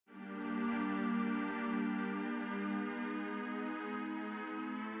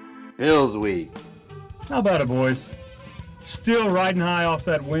Bills week. How about it, boys? Still riding high off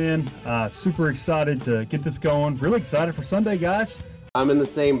that win. Super excited to get this going. Really excited for Sunday, guys. I'm in the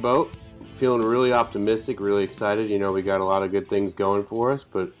same boat. Feeling really optimistic, really excited. You know, we got a lot of good things going for us,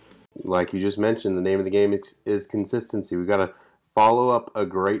 but like you just mentioned, the name of the game is consistency. We got to follow up a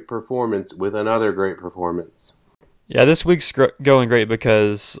great performance with another great performance. Yeah, this week's going great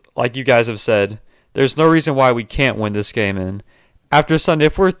because, like you guys have said, there's no reason why we can't win this game. And after Sunday,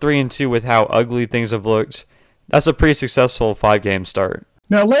 if we're 3-2 with how ugly things have looked, that's a pretty successful 5-game start.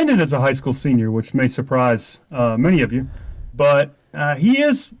 Now, Landon is a high school senior, which may surprise many of you, but he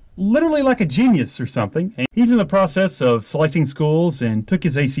is literally like a genius or something. And he's in the process of selecting schools and took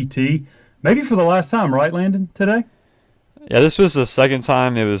his ACT, maybe for the last time, right, Landon, today? Yeah, this was the second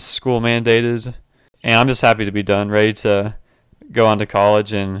time it was school mandated, and I'm just happy to be done, ready to go on to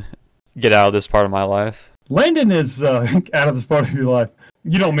college and get out of this part of my life. Landon is out of this part of your life.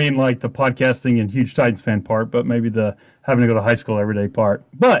 You don't mean like the podcasting and huge Titans fan part, but maybe the having to go to high school every day part.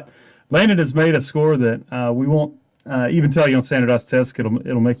 But Landon has made a score that we won't even tell you on standardized tests.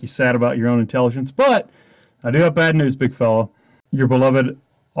 It'll make you sad about your own intelligence. But I do have bad news, big fella. Your beloved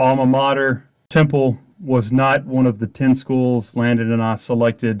alma mater, Temple, was not one of the 10 schools Landon and I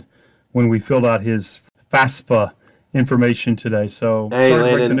selected when we filled out his FAFSA information today. So hey, sorry Landon,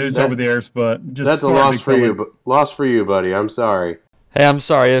 to break the news over the airs, but just that's a loss for you. Loss for you, buddy. I'm sorry. Hey, I'm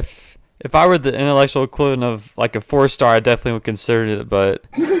sorry. If I were the intellectual equivalent of like a 4-star, I definitely would consider it. But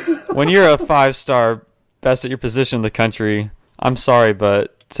when you're a 5-star, best at your position in the country, I'm sorry,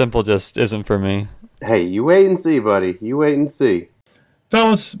 but Temple just isn't for me. Hey, you wait and see, buddy. You wait and see.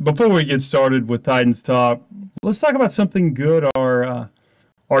 Fellas, before we get started with Titans Talk, let's talk about something good our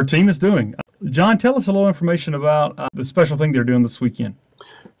team is doing. John, tell us a little information about the special thing they're doing this weekend.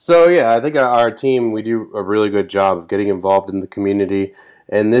 So, yeah, I think our team, we do a really good job of getting involved in the community.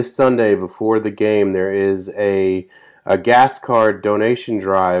 And this Sunday before the game, there is a gas card donation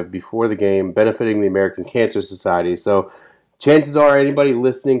drive before the game benefiting the American Cancer Society. So chances are anybody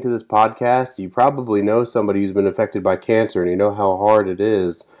listening to this podcast, you probably know somebody who's been affected by cancer, and you know how hard it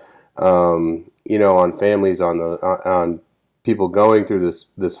is, on families, on people going through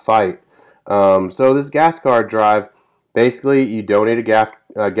this fight. So this gas card drive, basically you donate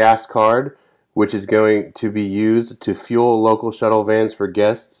a gas card, which is going to be used to fuel local shuttle vans for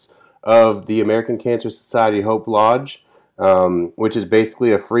guests of the American Cancer Society Hope Lodge, which is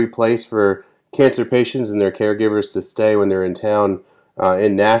basically a free place for cancer patients and their caregivers to stay when they're in town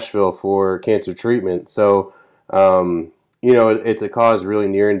in Nashville for cancer treatment. So, it's a cause really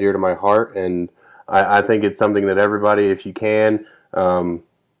near and dear to my heart, and I think it's something that everybody, if you can,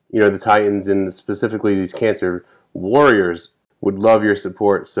 the Titans and specifically these cancer warriors would love your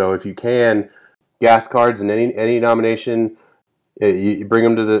support. So if you can, gas cards in any nomination, you bring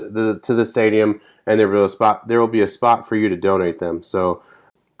them to the stadium, and there will be a spot for you to donate them. So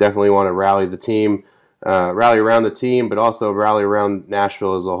definitely want to rally the team, rally around the team, but also rally around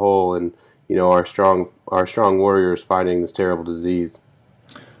Nashville as a whole, and our strong warriors fighting this terrible disease.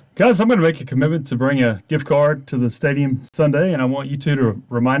 Guys, I'm going to make a commitment to bring a gift card to the stadium Sunday, and I want you two to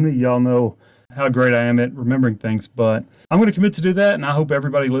remind me. Y'all know how great I am at remembering things, but I'm going to commit to do that, and I hope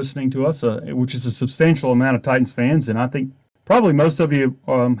everybody listening to us, which is a substantial amount of Titans fans, and I think probably most of you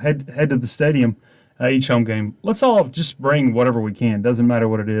head to the stadium each home game. Let's all just bring whatever we can. Doesn't matter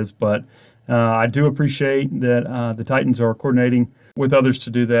what it is, but I do appreciate that the Titans are coordinating with others to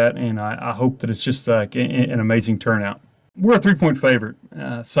do that, and I hope that it's just an amazing turnout. We're a 3-point favorite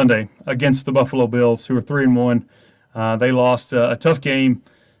Sunday against the Buffalo Bills, who are 3-1. They lost a tough game,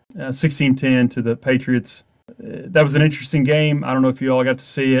 16-10 to the Patriots. That was an interesting game. I don't know if you all got to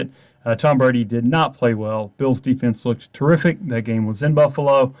see it. Tom Brady did not play well. Bills defense looked terrific. That game was in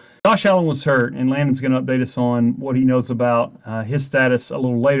Buffalo. Josh Allen was hurt, and Landon's going to update us on what he knows about his status a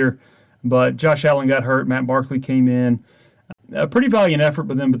little later. But Josh Allen got hurt. Matt Barkley came in. A pretty valiant effort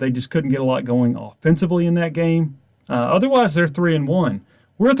by them, but they just couldn't get a lot going offensively in that game. Otherwise, they're 3-1.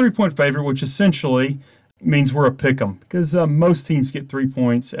 We're a 3-point favorite, which essentially means we're a pick'em because most teams get 3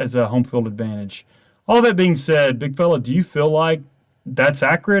 points as a home field advantage. All that being said, big fella, do you feel like that's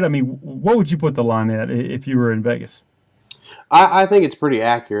accurate? I mean, what would you put the line at if you were in Vegas? I think it's pretty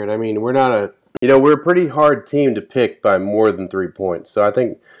accurate. I mean, we're a pretty hard team to pick by more than 3 points. So I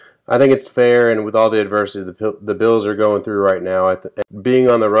think it's fair, and with all the adversity the Bills are going through right now, being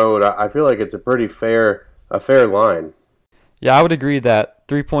on the road, I feel like it's a pretty fair line. Yeah, I would agree that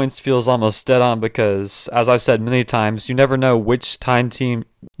 3 points feels almost dead on because, as I've said many times, you never know which Titans team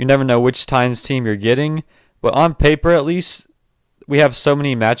you're getting. But on paper, at least, we have so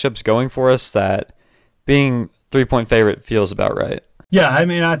many matchups going for us that being 3-point favorite feels about right. Yeah, I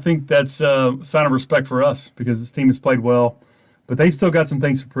mean, I think that's a sign of respect for us because this team has played well, but they've still got some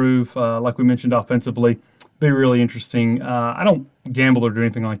things to prove. Like we mentioned, offensively, be really interesting. I don't gamble or do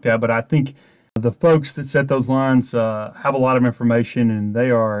anything like that, but I think the folks that set those lines have a lot of information, and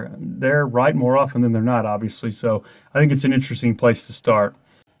they're right more often than they're not, obviously. So I think it's an interesting place to start.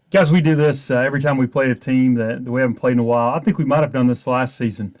 Guys, we do this every time we play a team that we haven't played in a while. I think we might have done this last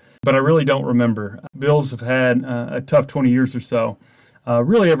season, but I really don't remember. Bills have had a tough 20 years or so,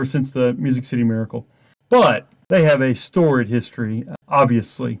 really ever since the Music City Miracle. But they have a storied history,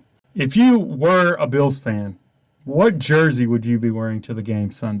 obviously. If you were a Bills fan, what jersey would you be wearing to the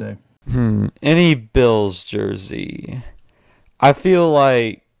game Sunday? Any Bills jersey. I feel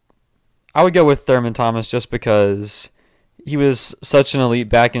like I would go with Thurman Thomas just because he was such an elite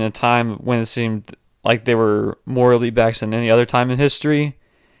back in a time when it seemed like they were more elite backs than any other time in history.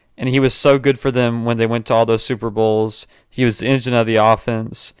 And he was so good for them when they went to all those Super Bowls. He was the engine of the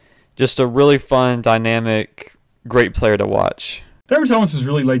offense. Just a really fun, dynamic, great player to watch. Thurman Thomas is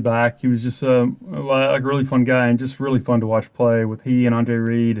really laid back. He was just like a really fun guy and just really fun to watch play with he and Andre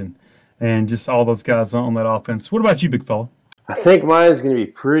Reed and just all those guys on that offense. What about you, big fella? I think mine is going to be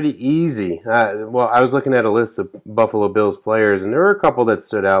pretty easy. I was looking at a list of Buffalo Bills players, and there were a couple that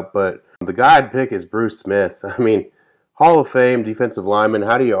stood out, but the guy I'd pick is Bruce Smith. I mean, Hall of Fame defensive lineman.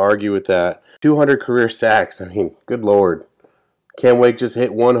 How do you argue with that? 200 career sacks. I mean, good Lord. Cam Wake just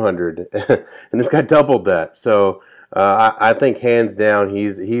hit 100, and this guy doubled that. So I think hands down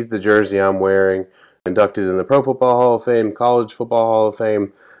he's the jersey I'm wearing. Inducted in the Pro Football Hall of Fame, College Football Hall of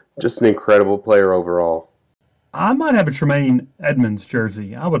Fame. Just an incredible player overall. I might have a Tremaine Edmonds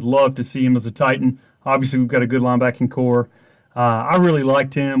jersey. I would love to see him as a Titan. Obviously, we've got a good linebacking core. I really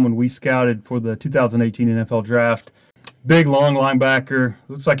liked him when we scouted for the 2018 NFL Draft. Big, long linebacker.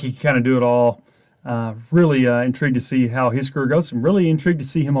 Looks like he can kind of do it all. Really intrigued to see how his career goes. I'm really intrigued to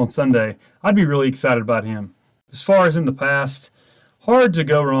see him on Sunday. I'd be really excited about him. As far as in the past, hard to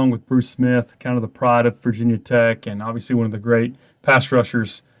go wrong with Bruce Smith, kind of the pride of Virginia Tech, and obviously one of the great pass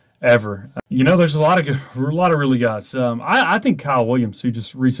rushers ever. There's a lot of really guys. I think Kyle Williams, who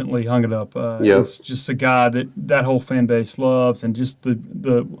just recently hung it up, is just a guy that whole fan base loves, and just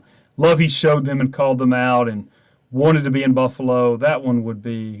the love he showed them and called them out and wanted to be in Buffalo. That one would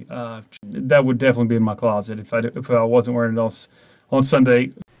be that would definitely be in my closet if I wasn't wearing it on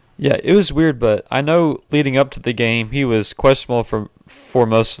Sunday. Yeah, it was weird, but I know leading up to the game he was questionable for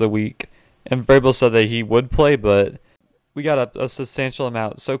most of the week, and Vrabel said that he would play, but we got a substantial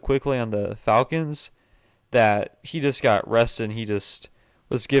amount so quickly on the Falcons that he just got rested and he just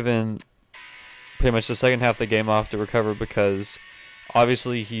was given pretty much the second half of the game off to recover because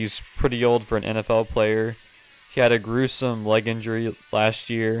obviously he's pretty old for an NFL player. He had a gruesome leg injury last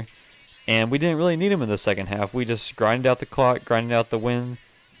year, and we didn't really need him in the second half. We just grinded out the clock, grinded out the win,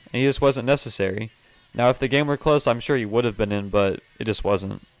 and he just wasn't necessary. Now, if the game were close, I'm sure he would have been in, but it just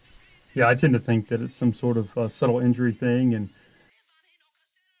wasn't. Yeah, I tend to think that it's some sort of subtle injury thing and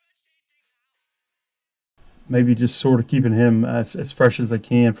maybe just sort of keeping him as fresh as they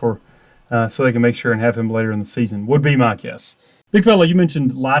can so they can make sure and have him later in the season, would be my guess. Big fella, you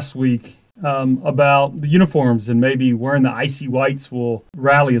mentioned last week about the uniforms and maybe wearing the icy whites will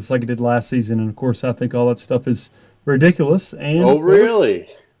rally us like it did last season. And, of course, I think all that stuff is ridiculous. And Really?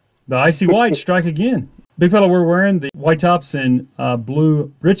 The icy whites strike again. Big fella, we're wearing the white tops and blue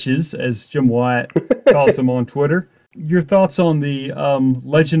breeches, as Jim Wyatt calls them on Twitter. Your thoughts on the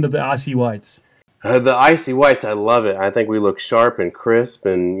legend of the icy whites? The icy whites, I love it. I think we look sharp and crisp,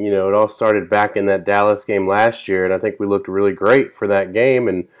 and it all started back in that Dallas game last year, and I think we looked really great for that game.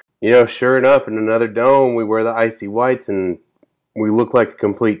 And sure enough, in another dome, we wear the icy whites, and we look like a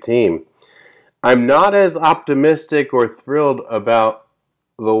complete team. I'm not as optimistic or thrilled about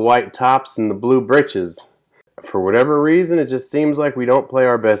the white tops and the blue breeches. For whatever reason, it just seems like we don't play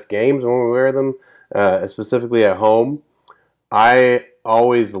our best games when we wear them, specifically at home. I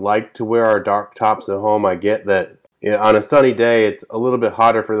always like to wear our dark tops at home. I get that on a sunny day, it's a little bit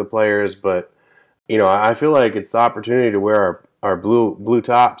hotter for the players, but I feel like it's the opportunity to wear our blue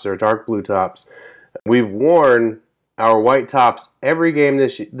tops or dark blue tops. We've worn our white tops every game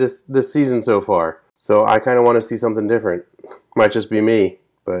this season so far, so I kind of want to see something different. Might just be me,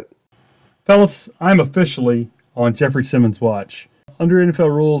 but fellas, I'm officially on Jeffrey Simmons' watch. Under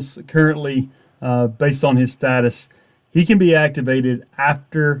NFL rules, currently, based on his status, he can be activated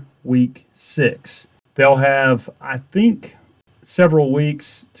after week 6. They'll have, I think, several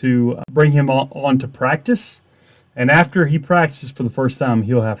weeks to bring him on to practice. And after he practices for the first time,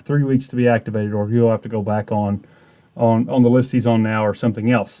 he'll have 3 weeks to be activated, or he'll have to go back on the list he's on now or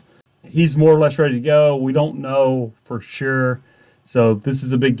something else. He's more or less ready to go. We don't know for sure. So this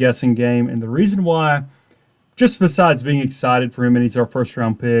is a big guessing game. And the reason why, just besides being excited for him and he's our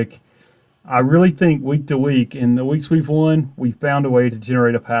first-round pick, I really think week to week, in the weeks we've won, we found a way to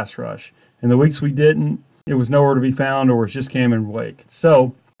generate a pass rush. In the weeks we didn't, it was nowhere to be found or it just Cameron Wake.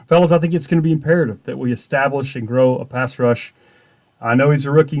 So, fellas, I think it's going to be imperative that we establish and grow a pass rush. I know he's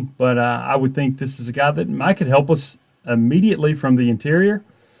a rookie, but I would think this is a guy that might could help us immediately from the interior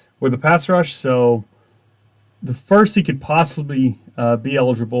with a pass rush. So the first he could possibly be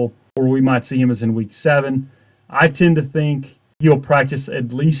eligible, or we might see him as in week 7. I tend to think he'll practice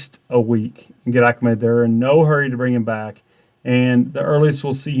at least a week and get acclimated. They're in no hurry to bring him back. And the earliest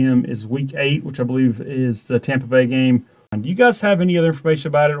we'll see him is week 8, which I believe is the Tampa Bay game. Do you guys have any other information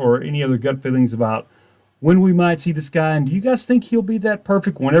about it or any other gut feelings about when we might see this guy? And do you guys think he'll be that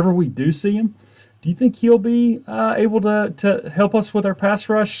perfect whenever we do see him? Do you think he'll be able to help us with our pass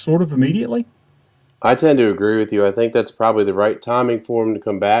rush sort of immediately? I tend to agree with you. I think that's probably the right timing for him to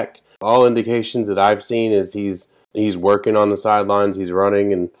come back. All indications that I've seen is he's working on the sidelines, he's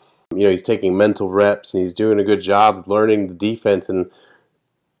running, and he's taking mental reps, and he's doing a good job of learning the defense. And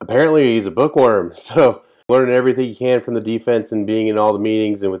apparently he's a bookworm, so learning everything he can from the defense and being in all the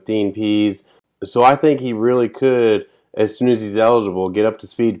meetings and with Dean Pease. So I think he really could, as soon as he's eligible, get up to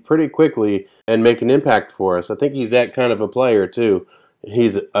speed pretty quickly and make an impact for us. I think he's that kind of a player, too.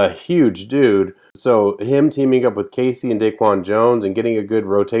 He's a huge dude. So him teaming up with Casey and Daquan Jones and getting a good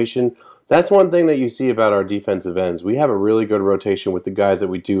rotation, that's one thing that you see about our defensive ends. We have a really good rotation with the guys that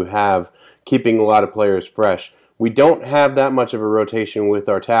we do have, keeping a lot of players fresh. We don't have that much of a rotation with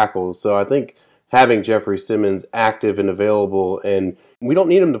our tackles, so I think having Jeffrey Simmons active and available, and we don't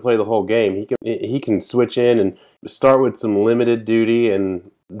need him to play the whole game. He can switch in and start with some limited duty and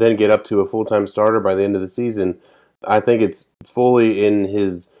then get up to a full-time starter by the end of the season. I think it's fully in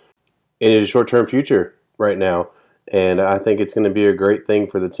his short-term future right now, and I think it's going to be a great thing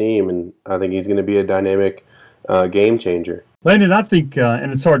for the team, and I think he's going to be a dynamic game changer. Landon, I think,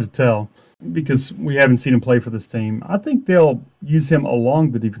 and it's hard to tell because we haven't seen him play for this team, I think they'll use him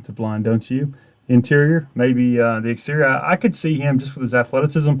along the defensive line, don't you? Interior, maybe the exterior. I could see him just with his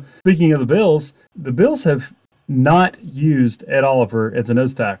athleticism. Speaking of the Bills have not used Ed Oliver as a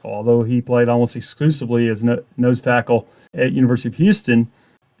nose tackle, although he played almost exclusively as nose tackle at University of Houston.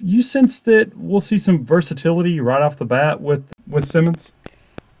 You sense that we'll see some versatility right off the bat with Simmons?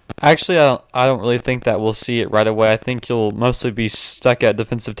 Actually, I don't really think that we'll see it right away. I think you'll mostly be stuck at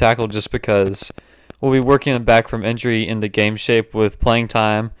defensive tackle just because we'll be working him back from injury into game shape with playing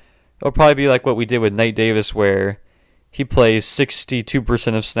time. It'll probably be like what we did with Nate Davis, where he plays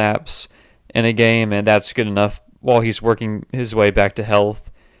 62% of snaps in a game, and that's good enough while he's working his way back to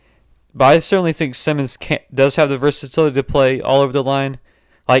health. But I certainly think Simmons does have the versatility to play all over the line.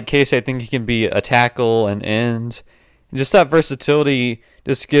 Like Casey, I think he can be a tackle, an end. And just that versatility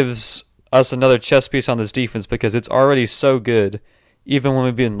just gives us another chess piece on this defense because it's already so good, even when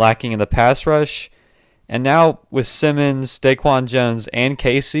we've been lacking in the pass rush. And now with Simmons, Daquan Jones, and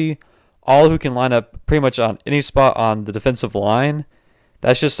Casey, all who can line up pretty much on any spot on the defensive line,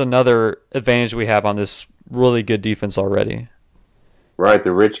 that's just another advantage we have on this really good defense already. Right,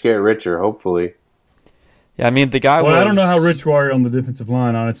 the rich get richer, hopefully. Yeah, I mean, the guy I don't know how rich we are on the defensive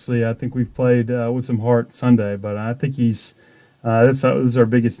line, honestly. I think we've played with some heart Sunday, but I think he's this is our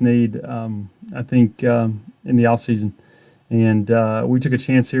biggest need, I think, in the offseason. And we took a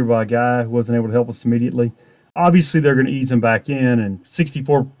chance here by a guy who wasn't able to help us immediately. Obviously, they're going to ease him back in, and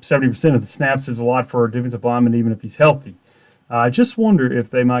 70% of the snaps is a lot for a defensive lineman, even if he's healthy. I just wonder if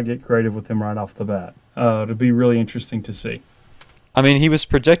they might get creative with him right off the bat. It'll be really interesting to see. I mean, he was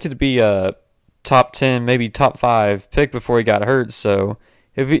projected to be a top 10, maybe top 5 pick before he got hurt. So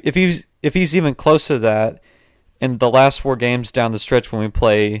if he's even close to that in the last 4 games down the stretch when we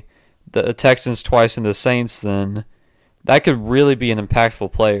play the Texans twice and the Saints, then that could really be an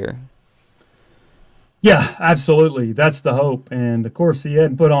impactful player. Yeah, absolutely. That's the hope. And, of course, he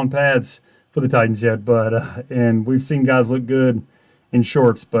hadn't put on pads for the Titans yet, but and we've seen guys look good in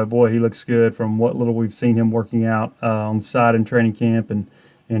shorts, but, boy, he looks good from what little we've seen him working out on the side in training camp, and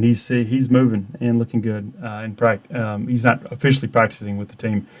he's moving and looking good in practice. He's not officially practicing with the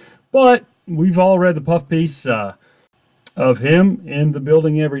team, but we've all read the puff piece of him in the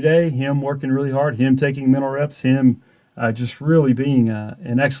building every day, him working really hard, him taking mental reps, him just really being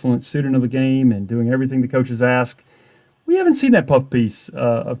an excellent student of the game and doing everything the coaches ask. We haven't seen that puff piece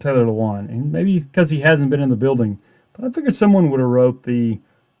of Taylor Lewan, and maybe because he hasn't been in the building. But I figured someone would have wrote the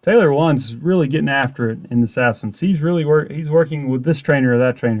Taylor Lewan's really getting after it in this absence. He's really he's working with this trainer or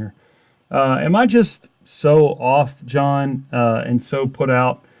that trainer. Am I just so off, John, and so put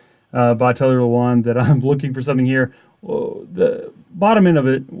out by Taylor Lewan that I'm looking for something here. Well, the bottom end of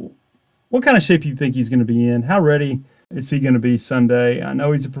it, what kind of shape do you think he's going to be in? How ready is he going to be Sunday? I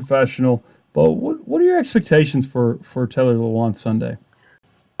know he's a professional, but what are your expectations for Taylor Lewan Sunday?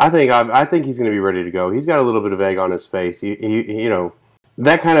 I think he's going to be ready to go. He's got a little bit of egg on his face.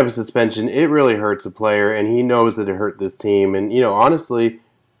 That kind of a suspension, it really hurts a player, and he knows that it hurt this team. And honestly,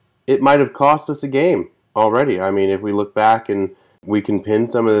 it might have cost us a game already. I mean, if we look back and we can pin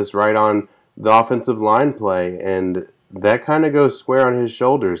some of this right on the offensive line play, and that kind of goes square on his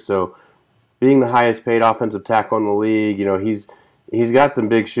shoulders. So, being the highest paid offensive tackle in the league, he's got some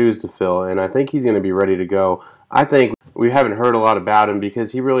big shoes to fill, and I think he's going to be ready to go. I think we haven't heard a lot about him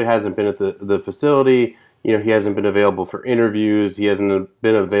because he really hasn't been at the facility. He hasn't been available for interviews. He hasn't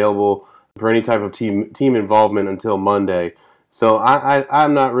been available for any type of team involvement until Monday. So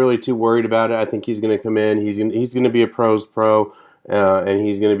I'm not really too worried about it. I think he's going to come in. He's going to be a pro's pro, and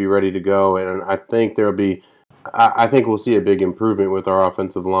he's going to be ready to go. And I think I think we'll see a big improvement with our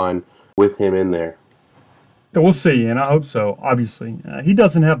offensive line with him in there. Yeah, we'll see, and I hope so, obviously. He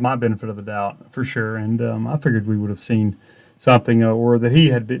doesn't have my benefit of the doubt, for sure, and I figured we would have seen something or that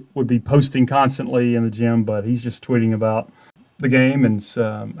he would be posting constantly in the gym, but he's just tweeting about the game and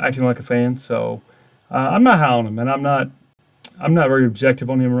acting like a fan. So I'm not high on him, and I'm not very objective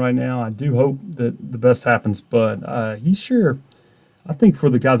on him right now. I do hope that the best happens, but he's sure. I think for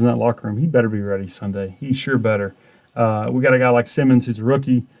the guys in that locker room, he better be ready Sunday. He sure better. We got a guy like Simmons who's a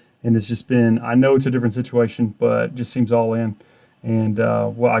rookie, and it's just been. I know it's a different situation, but just seems all in. And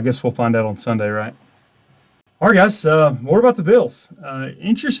well, I guess we'll find out on Sunday, right? All right, guys, more about the Bills.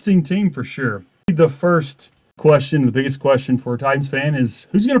 Interesting team for sure. The first question, the biggest question for a Titans fan is,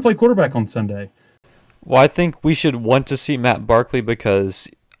 who's going to play quarterback on Sunday? Well, I think we should want to see Matt Barkley because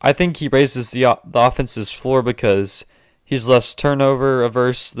I think he raises the offense's floor because he's less turnover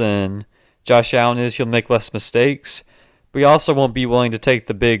averse than Josh Allen is. He'll make less mistakes. But he also won't be willing to take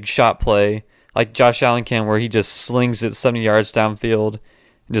the big shot play like Josh Allen can where he just slings it 70 yards downfield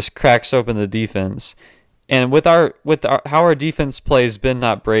and just cracks open the defense. And with how our defense plays bend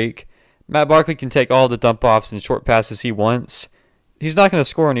not break, Matt Barkley can take all the dump offs and short passes he wants. He's not going to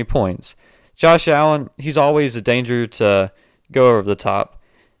score any points. Josh Allen, he's always a danger to go over the top.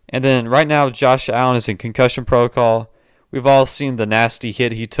 And then right now, Josh Allen is in concussion protocol. We've all seen the nasty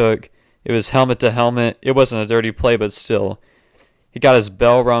hit he took. It was helmet to helmet. It wasn't a dirty play, but still. He got his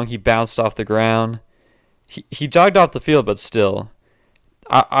bell rung. He bounced off the ground. He jogged off the field, but still.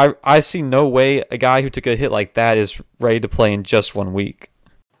 I see no way a guy who took a hit like that is ready to play in just 1 week.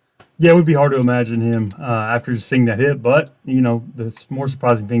 Yeah, it would be hard to imagine him after seeing that hit, but, the more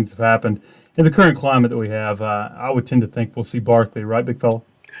surprising things have happened. In the current climate that we have, I would tend to think we'll see Barkley, right, big fella?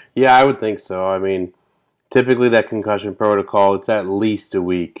 Yeah, I would think so. I mean, typically that concussion protocol, it's at least a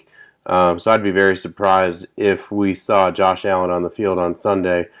week. So I'd be very surprised if we saw Josh Allen on the field on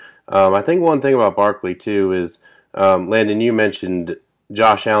Sunday. I think one thing about Barkley, too, is, Landon, you mentioned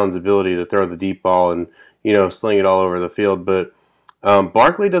Josh Allen's ability to throw the deep ball and, sling it all over the field. But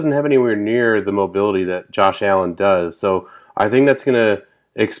Barkley doesn't have anywhere near the mobility that Josh Allen does. So I think that's going to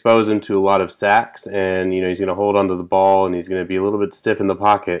expose him to a lot of sacks. And, he's going to hold onto the ball and he's going to be a little bit stiff in the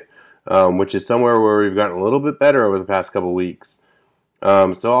pocket, which is somewhere where we've gotten a little bit better over the past couple weeks.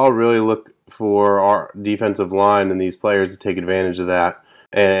 So I'll really look for our defensive line and these players to take advantage of that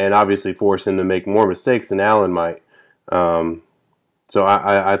and obviously force him to make more mistakes than Allen might. So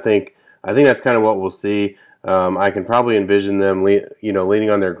I think that's kind of what we'll see. I can probably envision them, leaning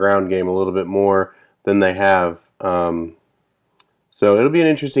on their ground game a little bit more than they have. So it'll be an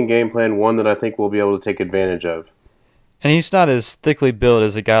interesting game plan, one that I think we'll be able to take advantage of. And he's not as thickly built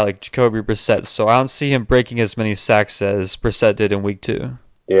as a guy like Jacoby Brissett, so I don't see him breaking as many sacks as Brissett did in week 2.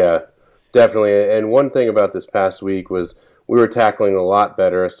 Yeah, definitely. And one thing about this past week was we were tackling a lot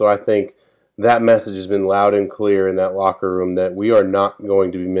better, so I think that message has been loud and clear in that locker room that we are not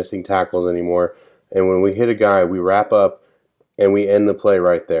going to be missing tackles anymore. And when we hit a guy, we wrap up and we end the play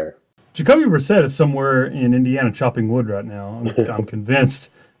right there. Jacoby Brissett is somewhere in Indiana chopping wood right now. I'm convinced.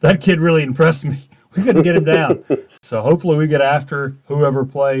 That kid really impressed me. We couldn't get him down. So hopefully we get after whoever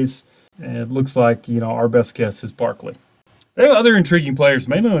plays. And it looks like, our best guess is Barkley. They have other intriguing players,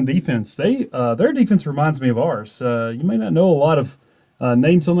 mainly on defense. Their defense reminds me of ours. You may not know a lot of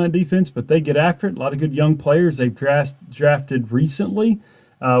names on that defense, but they get after it. A lot of good young players they've drafted recently.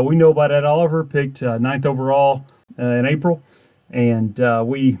 We know about Ed Oliver, picked 9th overall in April. And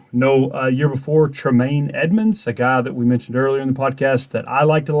we know a year before Tremaine Edmonds, a guy that we mentioned earlier in the podcast that I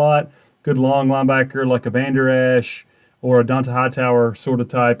liked a lot. Good long linebacker like a Vander Esch or a Donta Hightower sort of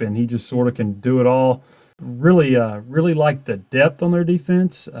type, and he just sort of can do it all. really like the depth on their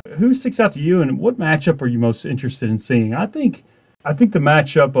defense. Who sticks out to you, and what matchup are you most interested in seeing? I think the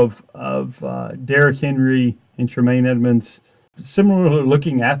matchup of Derrick Henry and Tremaine Edmonds, similar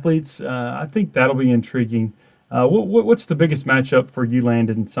looking athletes. I think that'll be intriguing. What's the biggest matchup for you,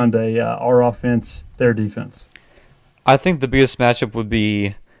 Landon, Sunday? Our offense, their defense. I think the biggest matchup would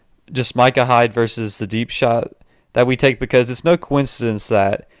be just Micah Hyde versus the deep shot that we take, because it's no coincidence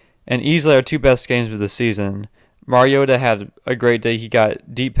that, and easily our two best games of the season, Mariota had a great day. He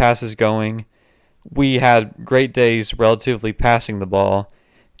got deep passes going. We had great days relatively passing the ball.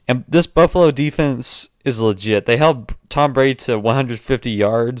 And this Buffalo defense is legit. They held Tom Brady to 150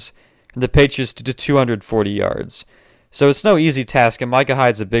 yards and the Patriots to 240 yards. So it's no easy task, and Micah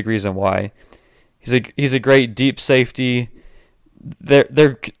Hyde's a big reason why. He's a great deep safety.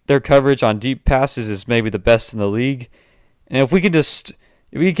 Their coverage on deep passes is maybe the best in the league. And if we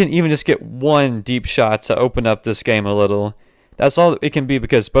can even just get one deep shot to open up this game a little, that's all it can be,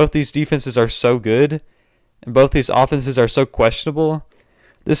 because both these defenses are so good and both these offenses are so questionable.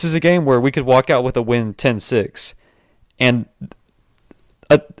 This is a game where we could walk out with a win 10-6. And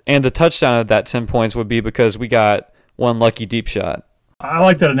the touchdown of that 10 points would be because we got one lucky deep shot. I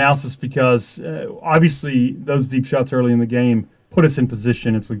like that analysis because obviously those deep shots early in the game put us in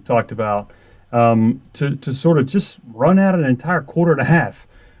position, as we've talked about, to sort of just run out an entire quarter and a half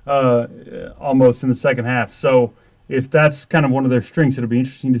almost in the second half. So if that's kind of one of their strengths, it'll be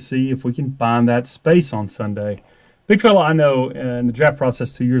interesting to see if we can find that space on Sunday. Big fella, I know in the draft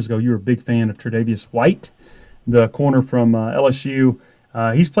process 2 years ago, you were a big fan of Tre'Davious White, the corner from LSU.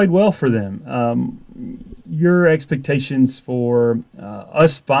 He's played well for them. Your expectations for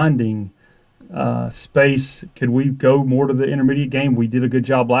us finding space, could we go more to the intermediate game? We did a good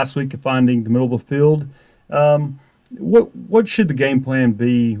job last week of finding the middle of the field. What should the game plan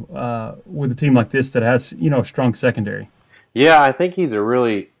be with a team like this that has a strong secondary? Yeah, I think he's a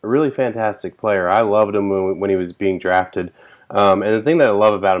really fantastic player. I loved him when he was being drafted. And the thing that I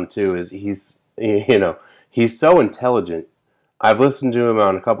love about him too is he's so intelligent. I've listened to him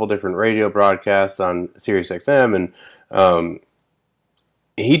on a couple different radio broadcasts on SiriusXM, and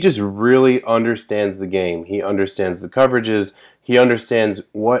he just really understands the game. He understands the coverages. He understands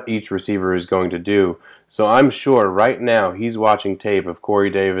what each receiver is going to do. So I'm sure right now he's watching tape of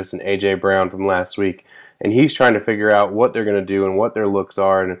Corey Davis and A.J. Brown from last week, and he's trying to figure out what they're going to do and what their looks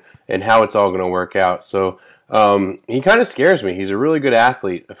are and how it's all going to work out. So he kind of scares me. He's a really good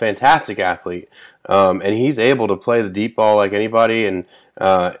athlete, a fantastic athlete, and he's able to play the deep ball like anybody, and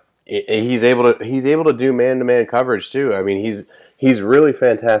he's able to do man-to-man coverage too. I mean, he's really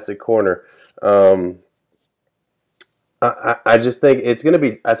fantastic corner. I just think it's going to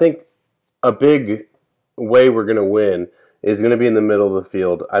be, I think a big way we're going to win is going to be in the middle of the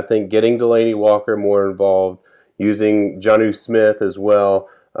field. I think getting Delanie Walker more involved, using Jonnu Smith as well.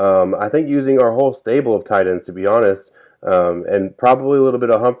 I think using our whole stable of tight ends, to be honest, and probably a little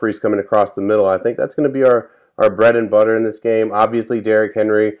bit of Humphreys coming across the middle. I think that's going to be our bread and butter in this game. Obviously, Derrick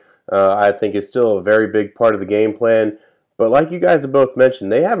Henry, I think, is still a very big part of the game plan. But like you guys have both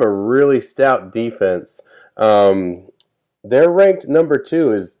mentioned, they have a really stout defense. They're ranked number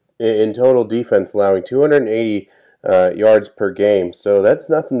 2 is in total defense, allowing 280 yards per game. So that's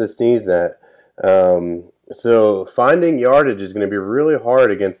nothing to sneeze at. So finding yardage is going to be really hard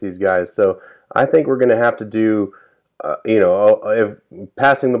against these guys. So I think we're going to have to do, if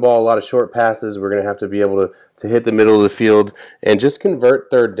passing the ball, a lot of short passes. We're going to have to be able to hit the middle of the field and just convert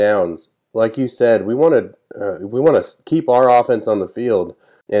third downs. Like you said, we want to keep our offense on the field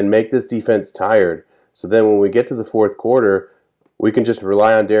and make this defense tired. So then when we get to the fourth quarter, we can just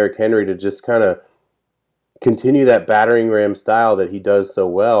rely on Derrick Henry to just kind of continue that battering ram style that he does so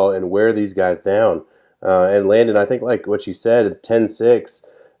well and wear these guys down. And Landon, I think like what you said, 10-6,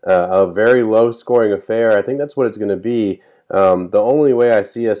 a very low-scoring affair. I think that's what it's going to be. The only way I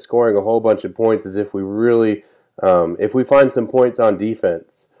see us scoring a whole bunch of points is if we really, if we find some points on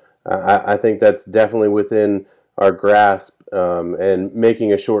defense. I think that's definitely within our grasp and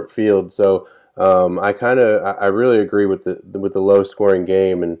making a short field. So I really agree with the low-scoring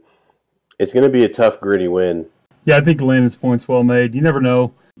game, and it's going to be a tough, gritty win. Yeah, I think Landon's point's well made. You never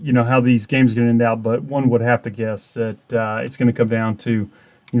know, how these games are going to end out, but one would have to guess that it's going to come down to,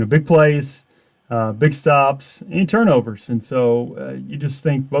 big plays, big stops, and turnovers. And so you just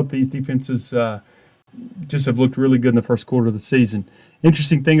think both these defenses just have looked really good in the first quarter of the season.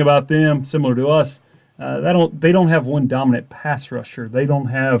 Interesting thing about them, similar to us, they don't have one dominant pass rusher. They don't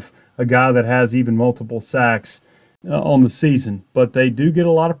have a guy that has even multiple sacks on the season, but they do get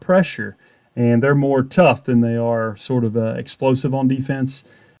a lot of pressure, and they're more tough than they are sort of explosive on defense.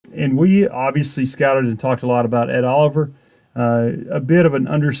 And we obviously scouted and talked a lot about Ed Oliver, a bit of an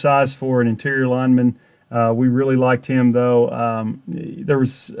undersized for an interior lineman. We really liked him, though. There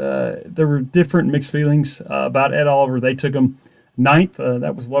were different mixed feelings about Ed Oliver. They took him ninth.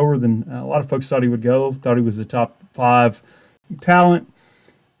 That was lower than a lot of folks thought he would go. Thought he was a top 5 talent.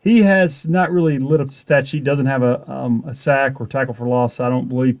 He has not really lit up the stat sheet. Doesn't have a sack or tackle for loss, I don't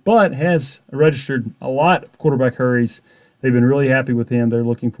believe, but has registered a lot of quarterback hurries. They've been really happy with him. They're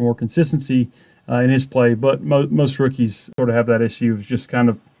looking for more consistency in his play, but most rookies sort of have that issue of just kind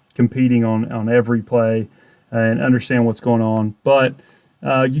of competing on every play and understand what's going on. But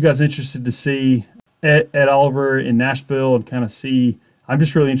you guys interested to see Ed Oliver in Nashville and kind of see – I'm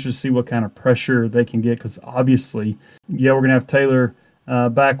just really interested to see what kind of pressure they can get because obviously, we're going to have Taylor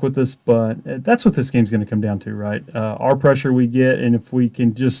back with us, but that's what this game's going to come down to, right? Our pressure we get, and if we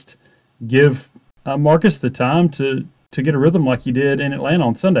can just give Marcus the time to get a rhythm like he did in Atlanta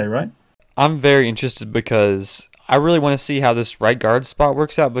on Sunday, right? I'm very interested because I really want to see how this right guard spot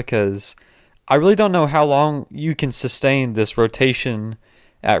works out because I really don't know how long you can sustain this rotation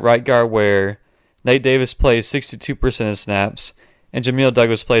at right guard where Nate Davis plays 62% of snaps and Jamil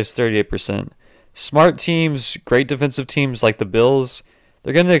Douglas plays 38%. Smart teams, great defensive teams like the Bills,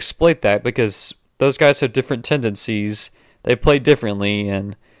 they're going to exploit that because those guys have different tendencies. They play differently,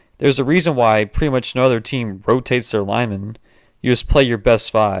 and there's a reason why pretty much no other team rotates their linemen. You just play your best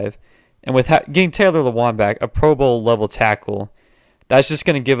 5. And with getting Taylor Lewan back, a Pro Bowl level tackle, that's just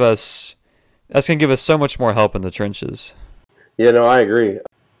going to give us so much more help in the trenches. Yeah, no, I agree.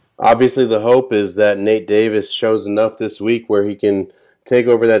 Obviously, the hope is that Nate Davis shows enough this week where he can take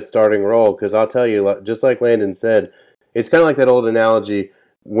over that starting role. Because I'll tell you, just like Landon said, it's kind of like that old analogy: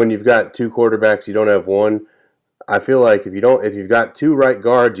 when you've got 2 quarterbacks, you don't have one. I feel like if you've got 2 right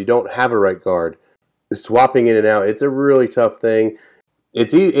guards, you don't have a right guard. Swapping in and out, it's a really tough thing.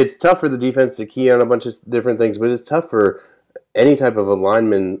 It's tough for the defense to key on a bunch of different things, but it's tough for any type of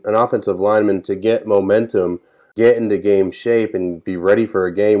an offensive lineman, to get momentum, get into game shape, and be ready for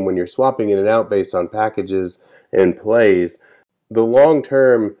a game when you're swapping in and out based on packages and plays. The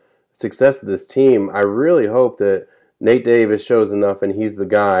long-term success of this team, I really hope that Nate Davis shows enough and he's the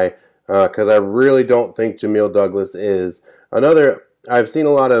guy, because I really don't think Jamil Douglas is. I've seen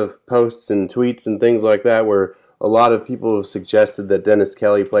a lot of posts and tweets and things like that where a lot of people have suggested that Dennis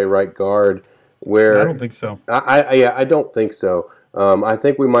Kelly play right guard. Where I don't think so. I don't think so. I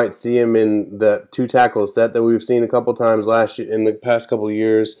think we might see him in the 2-tackle set that we've seen a couple times last year, in the past couple of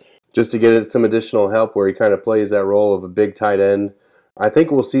years, just to get some additional help where he kind of plays that role of a big tight end. I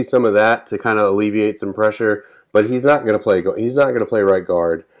think we'll see some of that to kind of alleviate some pressure, but he's not going to play. He's not going to play right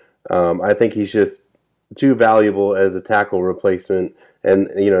guard. I think he's just too valuable as a tackle replacement, and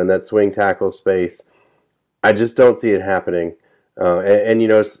in that swing tackle space. I just don't see it happening.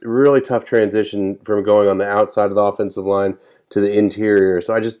 It's a really tough transition from going on the outside of the offensive line to the interior.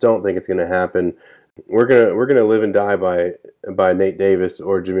 So I just don't think it's going to happen. We're gonna live and die by Nate Davis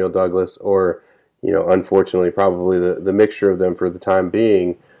or Jamil Douglas, or unfortunately probably the mixture of them for the time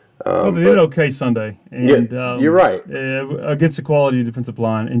being. They did okay Sunday, and you're right, against a quality defensive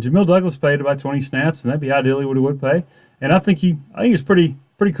line. And Jamil Douglas played about 20 snaps, and that'd be ideally what he would play. And I think he's pretty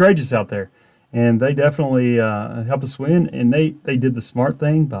courageous out there. And they definitely helped us win. And they did the smart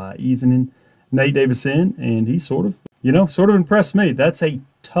thing by easing Nate Davis in, and he sort of impressed me. That's a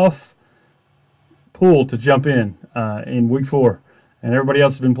tough pool to jump in week 4. And everybody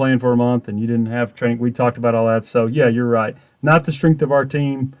else has been playing for a month, and you didn't have training. We talked about all that. So, yeah, you're right. Not the strength of our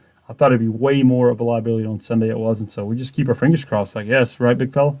team. I thought it'd be way more of a liability on Sunday. It wasn't. So we just keep our fingers crossed, I guess. Right,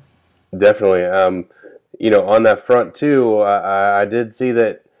 big fella? Definitely. On that front, too, I did see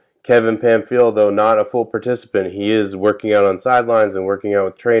that Kevin Pamphile, though not a full participant, he is working out on sidelines and working out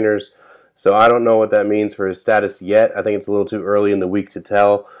with trainers. So I don't know what that means for his status yet. I think it's a little too early in the week to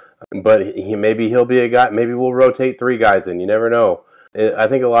tell. But maybe he'll be a guy. Maybe we'll rotate 3 guys in. You never know. I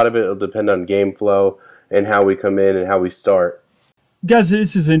think a lot of it will depend on game flow and how we come in and how we start. Guys,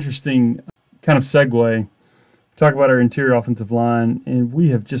 this is interesting kind of segue. Talk about our interior offensive line, and we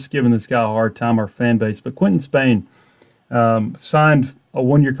have just given this guy a hard time, our fan base. But Quinton Spain signed a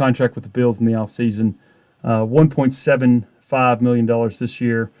 1-year contract with the Bills in the offseason, $1.75 million this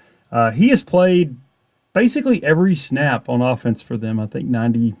year. He has played basically every snap on offense for them. I think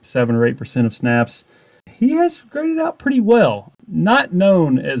 97 or 8% of snaps. He has graded out pretty well. Not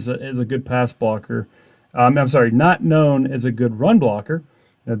known as a good pass blocker. Not known as a good run blocker.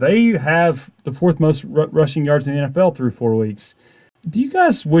 Now, they have the 4th most rushing yards in the NFL through 4 weeks. Do you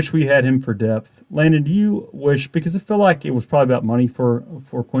guys wish we had him for depth? Landon, do you wish? Because I feel like it was probably about money for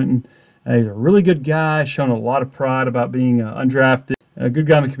Quinton. He's a really good guy, shown a lot of pride about being undrafted. a good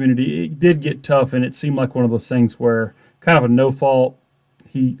guy in the community. It did get tough, and it seemed like one of those things where kind of a no fault.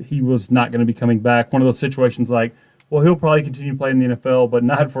 He was not going to be coming back. One of those situations like, well, he'll probably continue playing in the NFL, but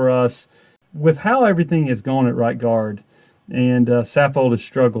not for us. With how everything has gone at right guard, and Saffold has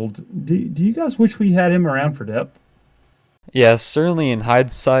struggled, do you guys wish we had him around for depth? Yeah, certainly in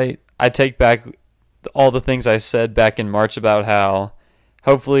hindsight, I take back all the things I said back in March about how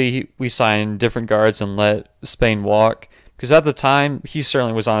hopefully we sign different guards and let Spain walk. Because at the time, he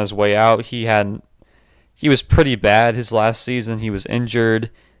certainly was on his way out. He was pretty bad his last season. He was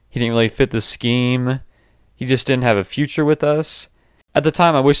injured. He didn't really fit the scheme. He just didn't have a future with us. At the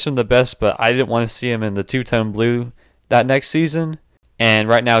time, I wished him the best, but I didn't want to see him in the two-tone blue that next season. And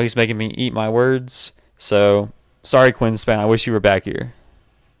right now, he's making me eat my words. So, sorry, Quinn Spain. I wish you were back here.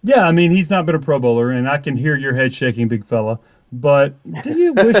 Yeah, I mean, he's not been a Pro Bowler, and I can hear your head shaking, big fella. But do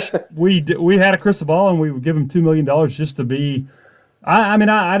you wish we had a crystal ball and we would give him $2 million just to be – I mean,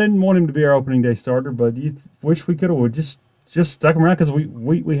 I didn't want him to be our opening day starter, but do you wish we could have just stuck him around because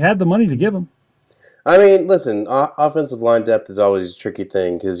we had the money to give him? I mean, listen, offensive line depth is always a tricky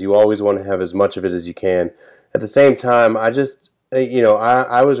thing because you always want to have as much of it as you can. At the same time, I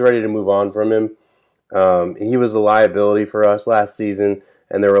was ready to move on from him. He was a liability for us last season,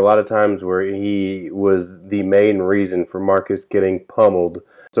 and there were a lot of times where he was the main reason for Marcus getting pummeled.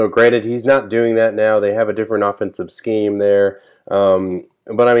 So granted, he's not doing that now. They have a different offensive scheme there.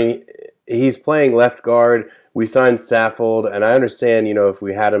 But, I mean, he's playing left guard. We signed Saffold, and I understand, if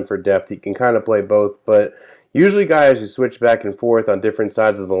we had him for depth, he can kind of play both. But usually guys who switch back and forth on different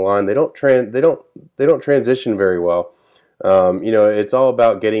sides of the line, they don't transition very well. It's all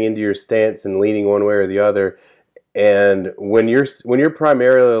about getting into your stance and leaning one way or the other. And when you're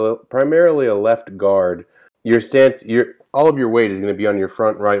primarily a left guard, your stance, all of your weight is going to be on your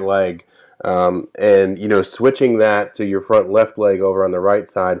front right leg. And switching that to your front left leg over on the right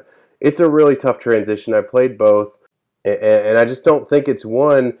side, it's a really tough transition. I played both, and I just don't think it's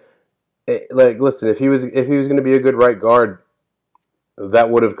one. Like, listen, if he was going to be a good right guard, that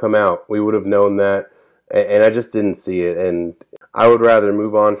would have come out. We would have known that, and I just didn't see it. And I would rather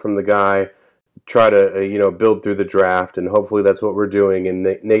move on from the guy, try to build through the draft, and hopefully that's what we're doing. And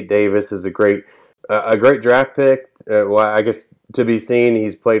Nate Davis is a great draft pick. Well, I guess to be seen.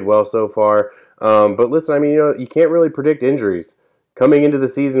 He's played well so far. But listen, I mean, you can't really predict injuries. Coming into the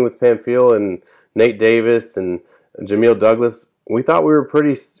season with Pamphile and Nate Davis and Jamil Douglas, we thought we were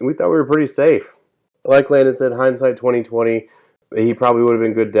pretty safe. Like Landon said, hindsight 2020, he probably would have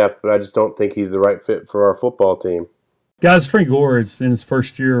been good depth, but I just don't think he's the right fit for our football team. Guys, Frank Gore is in his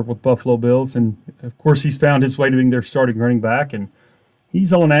first year with Buffalo Bills, and of course he's found his way to being their starting running back, and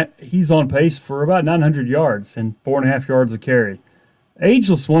he's on pace for about 900 yards and 4.5 yards a carry.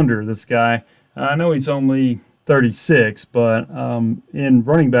 Ageless wonder, this guy. I know he's only 36, but in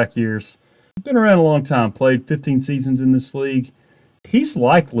running back years, he's been around a long time, played 15 seasons in this league. He's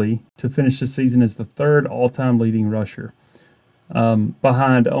likely to finish this season as the third all-time leading rusher,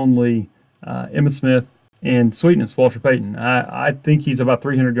 behind only Emmitt Smith and Sweetness, Walter Payton. I think he's about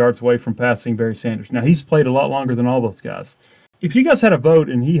 300 yards away from passing Barry Sanders. Now, he's played a lot longer than all those guys. If you guys had a vote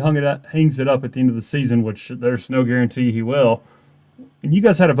and he hangs it up at the end of the season, which there's no guarantee he will, and you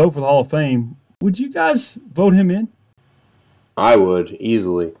guys had a vote for the Hall of Fame, would you guys vote him in? I would,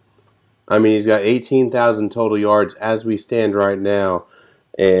 easily. I mean, he's got 18,000 total yards as we stand right now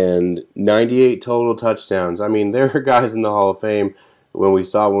and 98 total touchdowns. I mean, there are guys in the Hall of Fame when we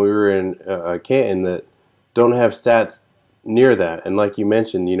were in Canton that don't have stats near that. And like you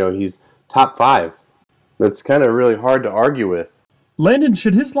mentioned, he's top 5. That's kind of really hard to argue with. Landon,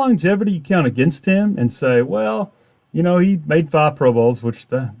 should his longevity count against him and say, well, he made 5 Pro Bowls, which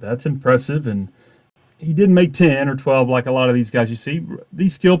that's impressive, and he didn't make 10 or 12 like a lot of these guys you see.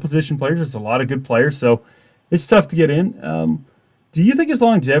 These skill position players, there's a lot of good players, so it's tough to get in. Do you think his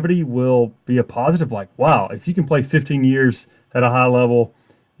longevity will be a positive? Like, wow, if you can play 15 years at a high level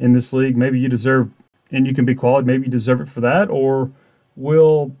in this league, maybe you deserve, and you can be quality, maybe you deserve it for that, or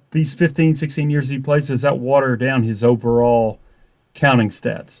will these 15, 16 years he plays, does that water down his overall counting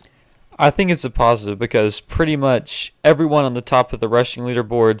stats? I think it's a positive because pretty much everyone on the top of the rushing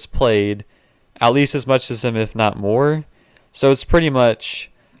leaderboards played at least as much as him, if not more. So it's pretty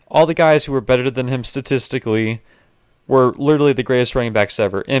much all the guys who were better than him statistically were literally the greatest running backs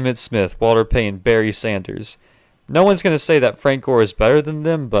ever. Emmitt Smith, Walter Payton, Barry Sanders. No one's going to say that Frank Gore is better than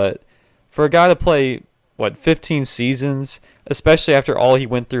them, but for a guy to play, 15 seasons, especially after all he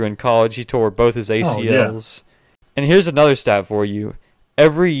went through in college, he tore both his ACLs. Oh, yeah. And here's another stat for you.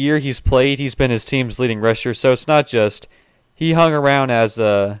 Every year he's played, he's been his team's leading rusher, so it's not just he hung around as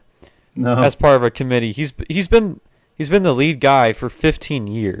part of a committee. He's been He's been the lead guy for 15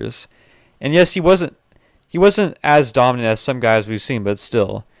 years. And yes, he wasn't as dominant as some guys we've seen, but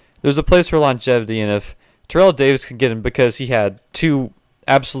still, there's a place for longevity. And if Terrell Davis could get him because he had 2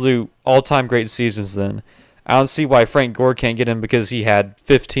 absolute all-time great seasons, then I don't see why Frank Gore can't get him because he had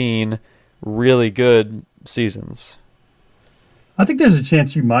 15 really good seasons. I think there's a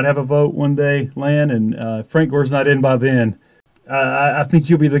chance you might have a vote one day, Lan, and if Frank Gore's not in by then, I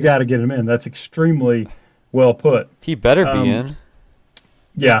think you'll be the guy to get him in. That's extremely well put. He better be in.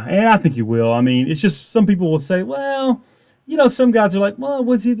 Yeah, and I think he will. I mean, it's just some people will say, well, some guys are like, well,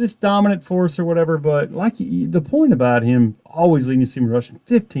 was he this dominant force or whatever? But like the point about him always leading the team in rushing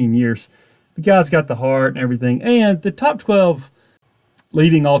 15 years, the guy's got the heart and everything. And the top 12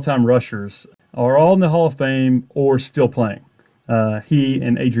 leading all-time rushers are all in the Hall of Fame or still playing. He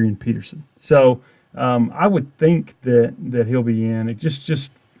and Adrian Peterson. So I would think that he'll be in. It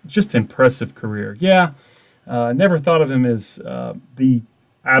just impressive career. Yeah, never thought of him as the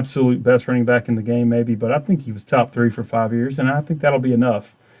absolute best running back in the game, maybe, but I think he was top 3 for 5 years, and I think that'll be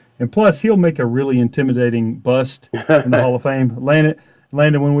enough. And plus, he'll make a really intimidating bust in the Hall of Fame. Landon,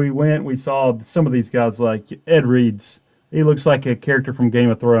 when we went, we saw some of these guys like Ed Reed's. He looks like a character from Game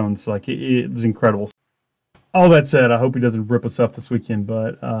of Thrones. Like, it's incredible. All that said, I hope he doesn't rip us off this weekend,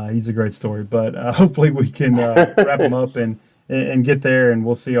 but he's a great story. But hopefully we can wrap him up and get there, and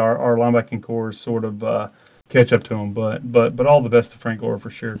we'll see our linebacking core sort of catch up to him. But all the best to Frank Gore for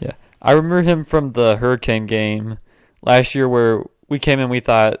sure. Yeah, I remember him from the Hurricane game last year where we came in, we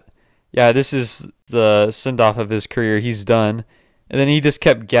thought, yeah, this is the send-off of his career. He's done. And then he just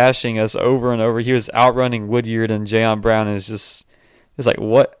kept gashing us over and over. He was outrunning Woodyard and Jayon Brown, and it's like,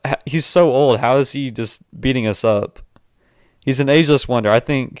 what? He's so old. How is he just beating us up? He's an ageless wonder.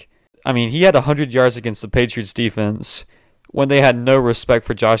 He had 100 yards against the Patriots defense when they had no respect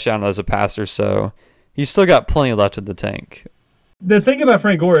for Josh Allen as a passer, so he's still got plenty left in the tank. The thing about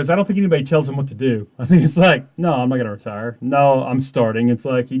Frank Gore is I don't think anybody tells him what to do. I think it's like, no, I'm not going to retire. No, I'm starting. It's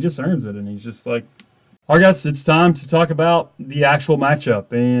like he just earns it, and he's just like, all right, guys, it's time to talk about the actual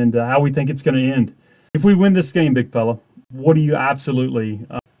matchup and how we think it's going to end. If we win this game, big fella, what do you absolutely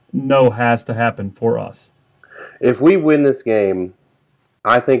know has to happen for us? If we win this game,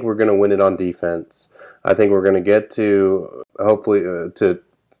 I think we're going to win it on defense. I think we're going to get to, hopefully, to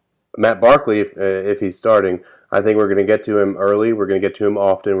Matt Barkley if he's starting. I think we're going to get to him early. We're going to get to him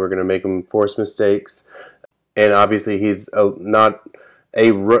often. We're going to make him force mistakes. And obviously he's not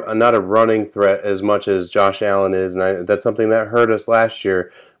a running threat as much as Josh Allen is. And that's something that hurt us last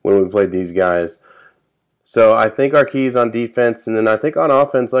year when we played these guys. So I think our key is on defense, and then I think on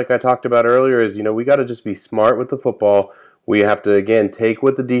offense, like I talked about earlier, is we got to just be smart with the football. We have to again take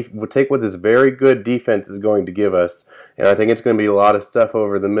what this very good defense is going to give us, and I think it's going to be a lot of stuff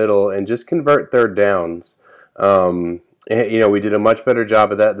over the middle and just convert third downs. We did a much better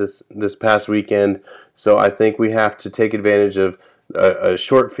job of that this past weekend, so I think we have to take advantage of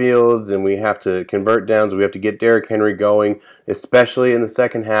short fields, and we have to convert downs. We have to get Derrick Henry going, especially in the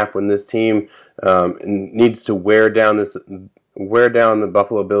second half when this team needs to wear down the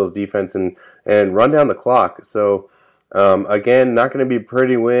Buffalo Bills defense and run down the clock. So again, not going to be a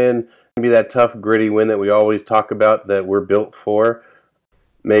pretty win. Going to be that tough, gritty win that we always talk about that we're built for.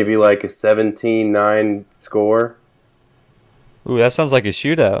 Maybe like a 17-9 score. Ooh, that sounds like a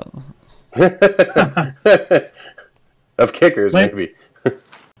shootout. Of kickers, maybe.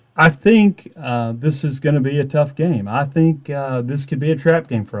 I think this is going to be a tough game. I think this could be a trap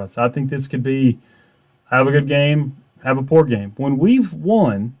game for us. I think this could be have a good game, have a poor game. When we've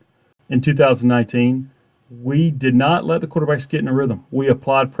won in 2019, we did not let the quarterbacks get in a rhythm. We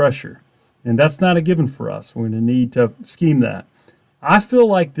applied pressure, and that's not a given for us. We're going to need to scheme that. I feel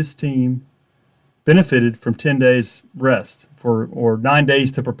like this team benefited from 10 days rest or 9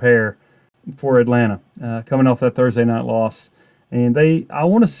 days to prepare for Atlanta, coming off that Thursday night loss. And I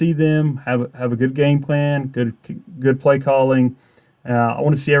want to see them have a good game plan, good play calling. I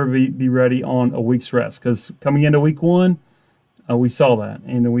want to see everybody be ready on a week's rest because coming into week one, we saw that,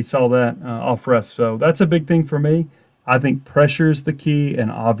 and then we saw that off rest. So that's a big thing for me. I think pressure is the key, and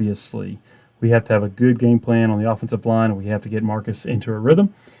obviously we have to have a good game plan on the offensive line, and we have to get Marcus into a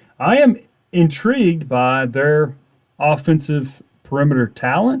rhythm. I am intrigued by their offensive perimeter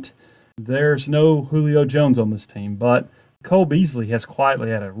talent. There's no Julio Jones on this team, but Cole Beasley has quietly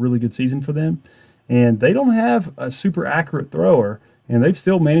had a really good season for them, and they don't have a super accurate thrower, and they've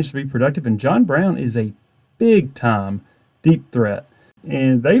still managed to be productive. And John Brown is a big-time deep threat,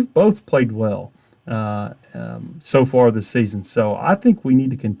 and they've both played well so far this season. So I think we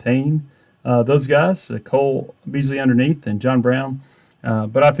need to contain those guys, Cole Beasley underneath and John Brown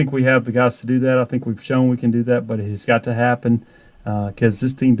But I think we have the guys to do that. I think we've shown we can do that, but it's got to happen because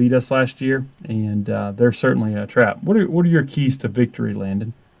this team beat us last year, and they're certainly a trap. What are your keys to victory,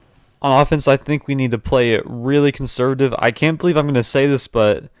 Landon? On offense, I think we need to play it really conservative. I can't believe I'm going to say this,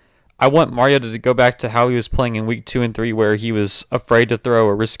 but I want Mariota to go back to how he was playing in week 2 and 3 where he was afraid to throw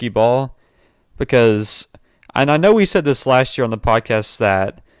a risky ball. Because, and I know we said this last year on the podcast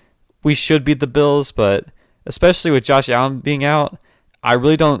that we should beat the Bills, but especially with Josh Allen being out, I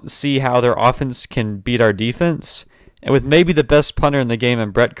really don't see how their offense can beat our defense. And with maybe the best punter in the game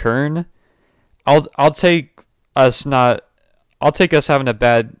in Brett Kern, I'll take us having a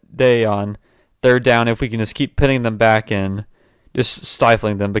bad day on third down if we can just keep pinning them back and just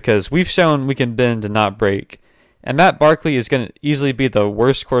stifling them, because we've shown we can bend and not break. And Matt Barkley is going to easily be the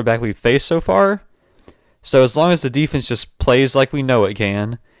worst quarterback we've faced so far. So as long as the defense just plays like we know it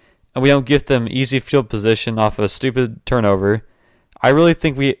can, and we don't give them easy field position off of a stupid turnover, I really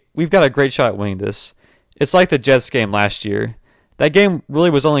think we've got a great shot at winning this. It's like the Jets game last year. That game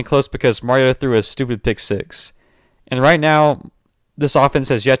really was only close because Mariota threw a stupid pick six. And right now, this offense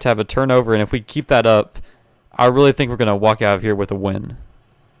has yet to have a turnover, and if we keep that up, I really think we're going to walk out of here with a win.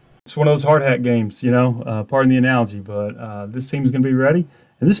 It's one of those hard hat games, pardon the analogy, but this team is going to be ready,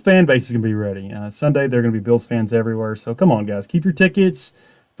 and this fan base is going to be ready. Sunday, there are going to be Bills fans everywhere, so come on, guys. Keep your tickets.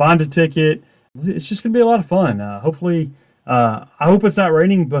 Find a ticket. It's just going to be a lot of fun. Hopefully, I hope it's not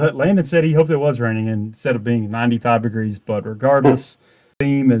raining, but Landon said he hoped it was raining instead of being 95 degrees, but regardless, the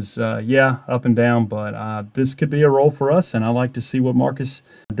theme is, up and down, but this could be a role for us, and I like to see what Marcus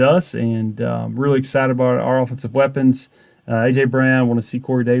does, and really excited about our offensive weapons. A.J. Brown, want to see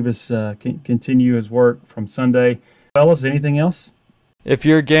Corey Davis continue his work from Sunday. Fellas, anything else? If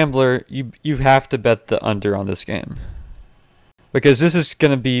you're a gambler, you have to bet the under on this game, because this is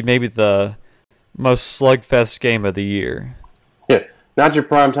going to be maybe the most slugfest game of the year. Yeah, not your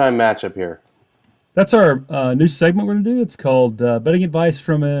primetime matchup here. That's our new segment we're going to do. It's called Betting Advice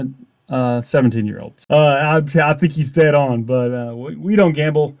from a 17-year-old. I think he's dead on, but we don't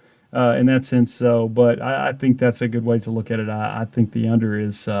gamble in that sense. So, but I think that's a good way to look at it. I think the under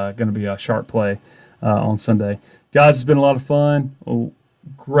is going to be a sharp play on Sunday. Guys, it's been a lot of fun.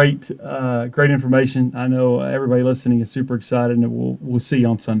 Great information. I know everybody listening is super excited, and we'll see you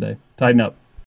on Sunday. Tighten up.